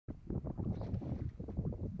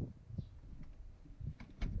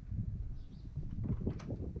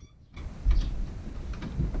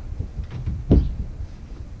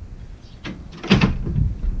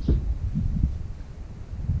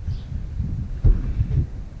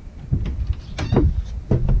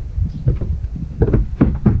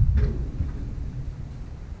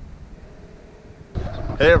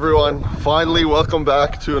Hey everyone, finally welcome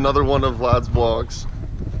back to another one of Vlads vlogs.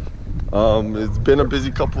 It's been a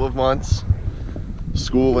busy couple of months,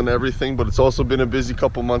 school and everything, but it's also been a busy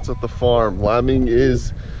couple months at the farm. Lambing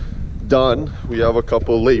is done. We have a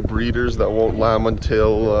couple late breeders that won't lamb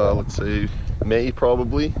until let's say May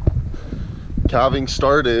probably. Calving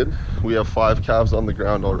started. We have 5 calves on the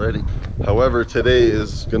ground already. However, today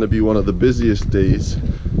is going to be one of the busiest days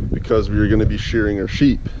because we are going to be shearing our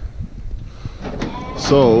sheep.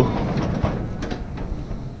 So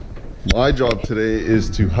my job today is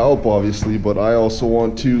to help, obviously, but I also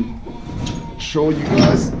want to show you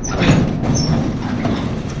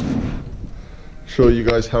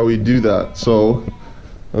guys how we do that. So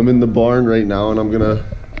I'm in the barn right now and I'm gonna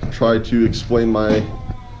try to explain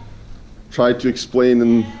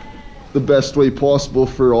in the best way possible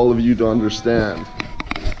for all of you to understand.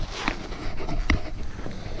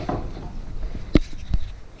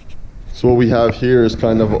 So what we have here is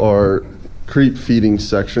kind of our creep feeding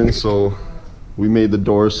section. So we made the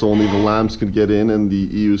doors so only the lambs could get in and the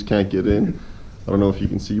ewes can't get in. I don't know if you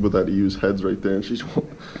can see, but that ewe's head's right there and she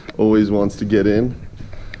always wants to get in.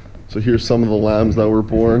 So here's some of the lambs that were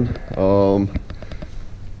born.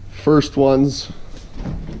 First ones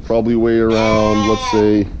probably weigh around, let's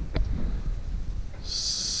say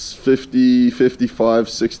 50, 55,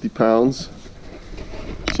 60 pounds.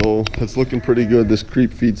 So it's looking pretty good. This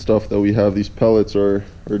creep feed stuff that we have, these pellets are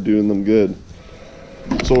doing them good.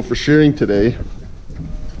 So for shearing today,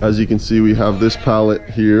 as you can see, we have this pallet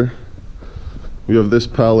here. We have this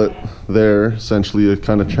pallet there, essentially a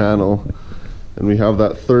kind of channel. And we have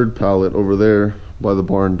that third pallet over there by the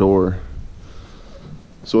barn door.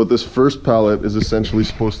 So what this first pallet is essentially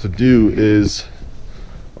supposed to do is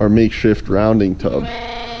our makeshift rounding tub.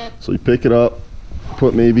 So you pick it up,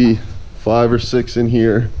 put maybe 5 or 6 in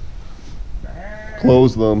here,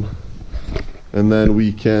 close them, and then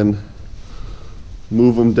we can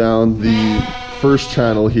move them down the first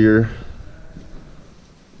channel here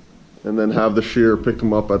and then have the shearer pick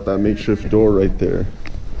them up at that makeshift door right there.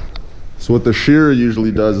 So what the shearer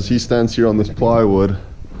usually does is he stands here on this plywood,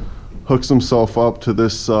 hooks himself up to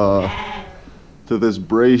this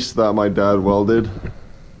brace that my dad welded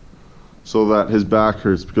so that his back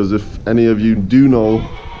hurts, because if any of you do know,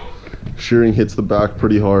 shearing hits the back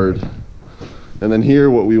pretty hard. And then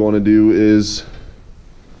here what we want to do is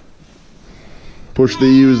push the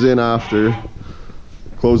ewes in after,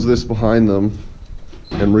 close this behind them,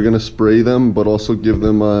 and we're going to spray them but also give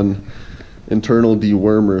them an internal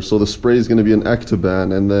dewormer. So the spray is going to be an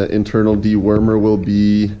Ectoban and the internal dewormer will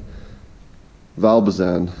be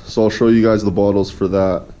Valbazan. So I'll show you guys the bottles for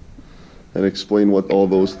that and explain what all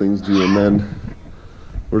those things do, and then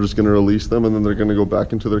we're just going to release them and then they're going to go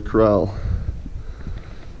back into their corral.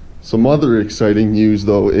 Some other exciting news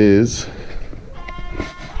though is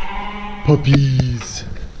puppies.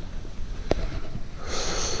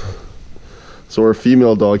 So our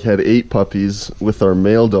female dog had 8 puppies with our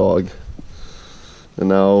male dog, and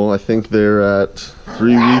now I think they're at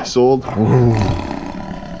 3 weeks old.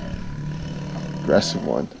 Aggressive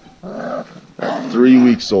one. At 3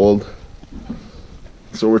 weeks old.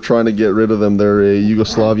 So we're trying to get rid of them. They're a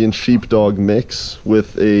Yugoslavian sheepdog mix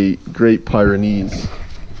with a Great Pyrenees.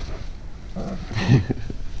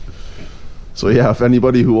 So yeah, if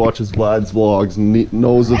anybody who watches Vlad's vlogs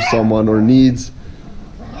knows of someone or needs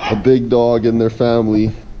a big dog in their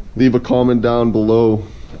family, leave a comment down below.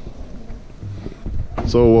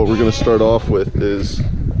 So what we're going to start off with is,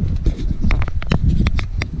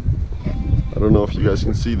 I don't know if you guys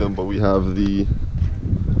can see them, but we have the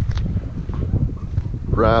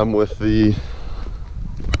ram with the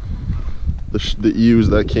ewes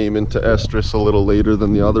that came into estrus a little later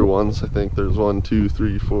than the other ones. I think there's 1, 2,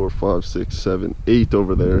 3, 4, 5, 6, 7, 8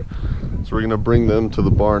 over there. So we're gonna bring them to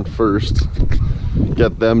the barn first,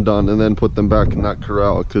 get them done, and then put them back in that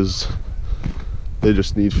corral because they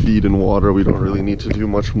just need feed and water. We don't really need to do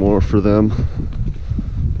much more for them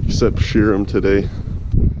except shear them today.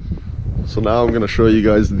 So now I'm gonna show you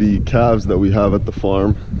guys the calves that we have at the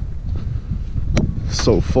farm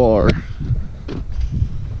so far.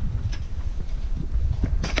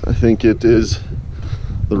 I think it is,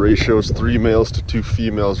 the ratio is 3 males to 2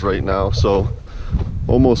 females right now, so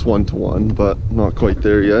almost 1 to 1, but not quite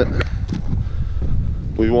there yet.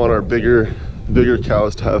 We want our bigger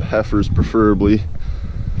cows to have heifers preferably,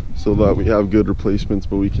 so that we have good replacements,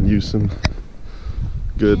 but we can use some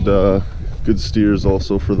good steers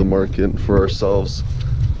also for the market and for ourselves.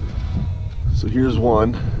 So here's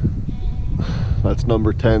one. That's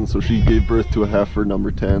number 10, so she gave birth to a heifer,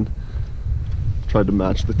 number 10. Tried to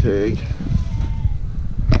match the tag.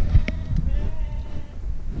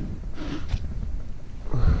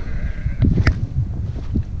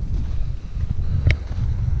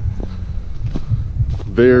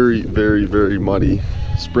 very, very, very muddy.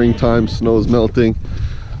 Springtime, snow's melting.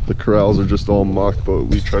 The corrals are just all mucked, but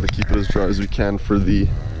we try to keep it as dry as we can for the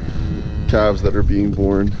calves that are being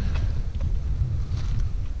born.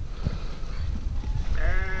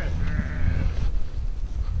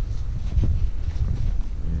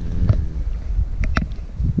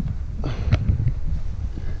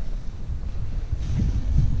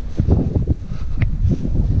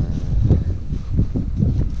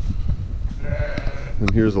 And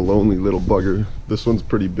here's a lonely little bugger. This one's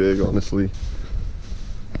pretty big, honestly.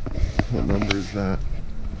 What number is that?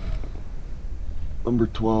 Number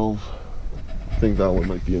 12. I think that one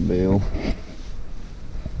might be a male.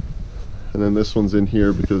 And then this one's in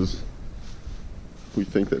here because we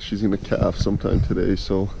think that she's gonna calf sometime today,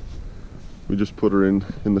 so we just put her in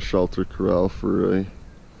the shelter corral for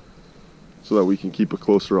so that we can keep a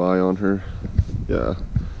closer eye on her. Yeah,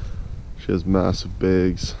 she has massive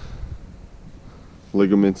bags.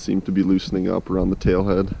 Ligaments seem to be loosening up around the tail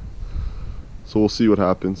head, so we'll see what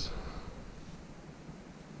happens.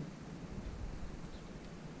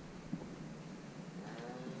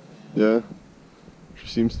 Yeah, she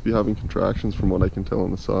seems to be having contractions from what I can tell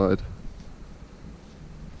on the side,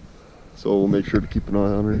 so we'll make sure to keep an eye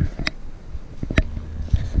on her.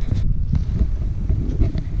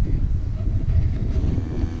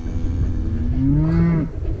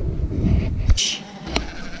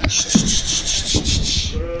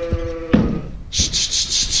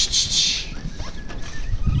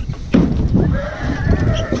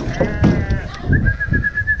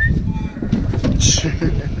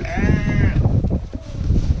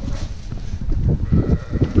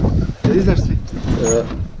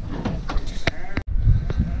 Yeah.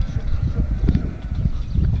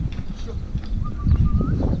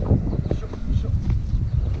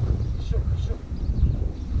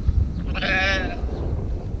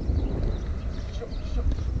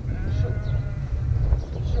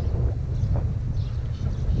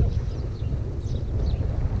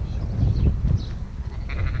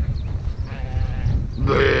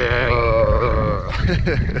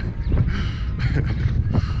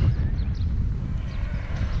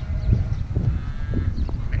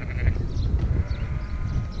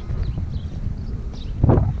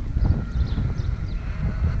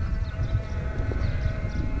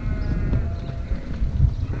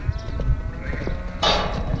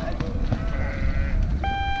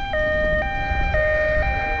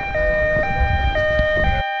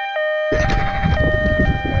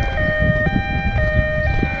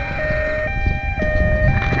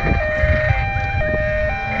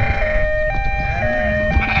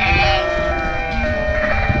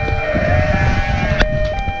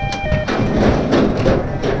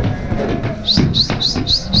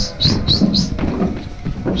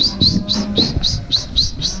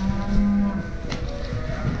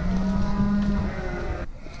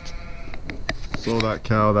 So that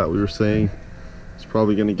cow that we were saying is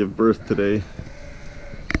probably going to give birth today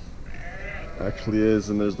actually is,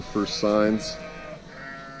 and there's the first signs.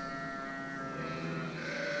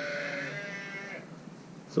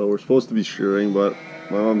 So we're supposed to be shearing, but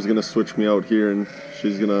my mom's going to switch me out here and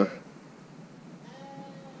she's going to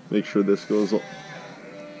make sure this goes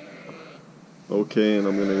okay, and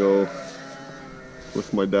I'm going to go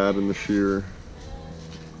with my dad in the shearer.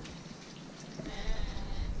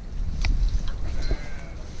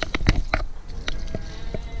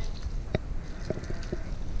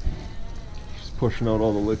 Pushing out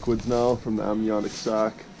all the liquids now from the amniotic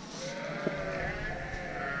sac.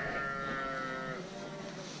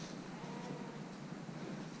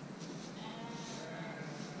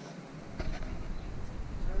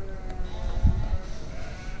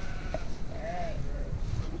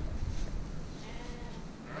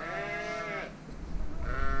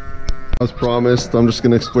 As promised, I'm just going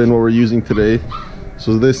to explain what we're using today.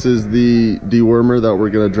 So this is the dewormer that we're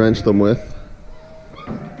going to drench them with.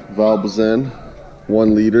 Vlads,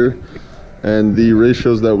 1 liter, and the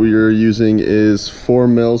ratios that we are using is 4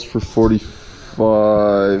 mils for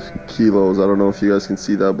 45 kilos. I don't know if you guys can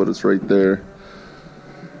see that, but it's right there.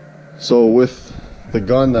 So with the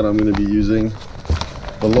gun that I'm going to be using,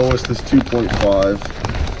 the lowest is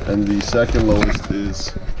 2.5 and the second lowest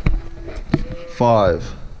is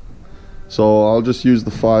 5. So I'll just use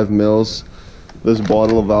the 5 mils. This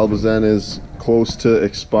bottle of Vlads is close to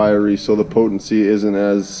expiry, so the potency isn't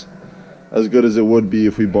as good as it would be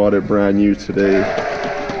if we bought it brand new today.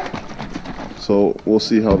 So we'll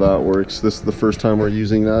see how that works. This is the first time we're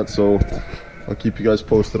using that, so I'll keep you guys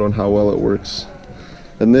posted on how well it works.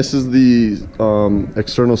 And this is the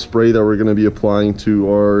external spray that we're going to be applying to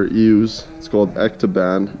our ewes. It's called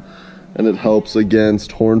Ectoban, and it helps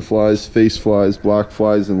against horn flies, face flies, black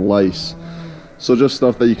flies, and lice. So just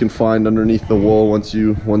stuff that you can find underneath the wool once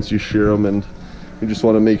you shear them, and we just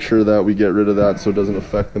want to make sure that we get rid of that so it doesn't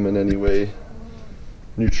affect them in any way,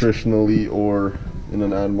 nutritionally or in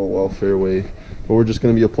an animal welfare way. But we're just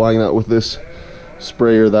going to be applying that with this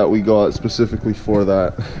sprayer that we got specifically for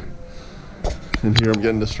that. And here I'm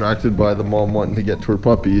getting distracted by the mom wanting to get to her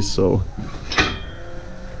puppies, so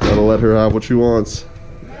gotta let her have what she wants.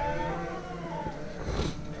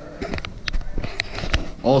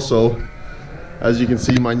 Also, as you can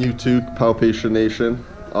see, my new toque, Palpation Nation,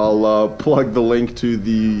 I'll plug the link to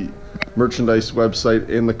the merchandise website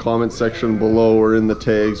in the comment section below, or in the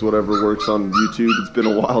tags, whatever works on YouTube. It's been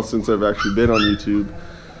a while since I've actually been on YouTube.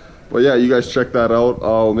 But yeah, you guys check that out.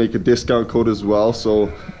 I'll make a discount code as well.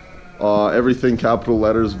 So everything capital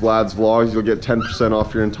letters, Vlads Vlogs, you'll get 10%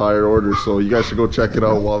 off your entire order. So you guys should go check it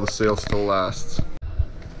out while the sale still lasts.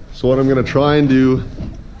 So what I'm gonna try and do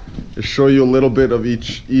is show you a little bit of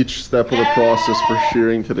each step of the process for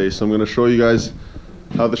shearing today. So I'm gonna show you guys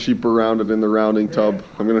how the sheep are rounded in the rounding tub.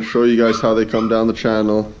 I'm gonna show you guys how they come down the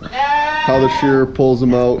channel, how the shearer pulls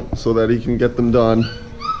them out so that he can get them done.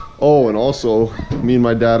 Oh, and also, me and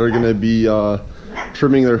my dad are gonna be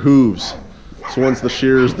trimming their hooves. So once the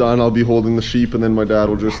shear is done, I'll be holding the sheep, and then my dad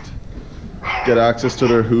will just get access to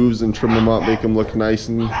their hooves and trim them up, make them look nice,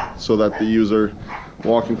 and so that the ewes are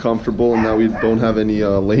walking comfortable and that we don't have any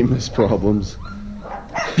lameness problems.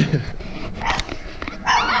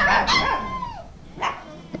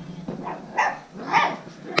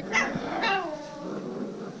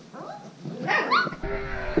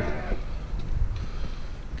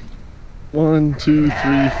 One, two,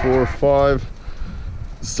 three, four, five,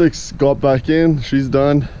 six got back in. She's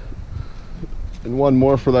done, and one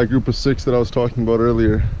more for that group of 6 that I was talking about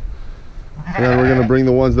earlier. And then we're gonna bring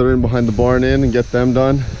the ones that are in behind the barn in and get them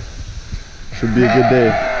done. Should be a good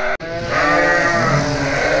day.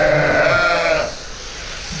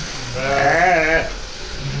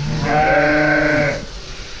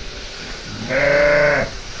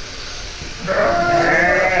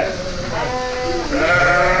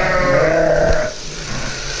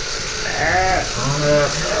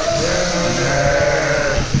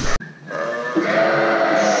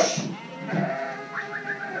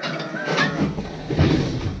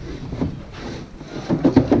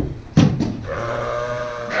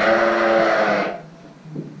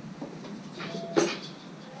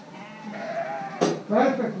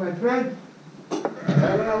 Perfect, my friend.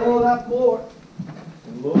 I'm gonna load up more.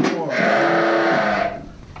 And load more.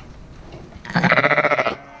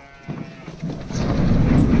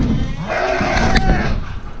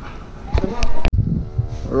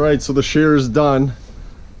 Alright, so the shear is done.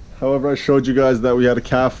 However, I showed you guys that we had a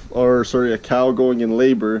cow going in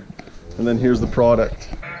labor, and then here's the product.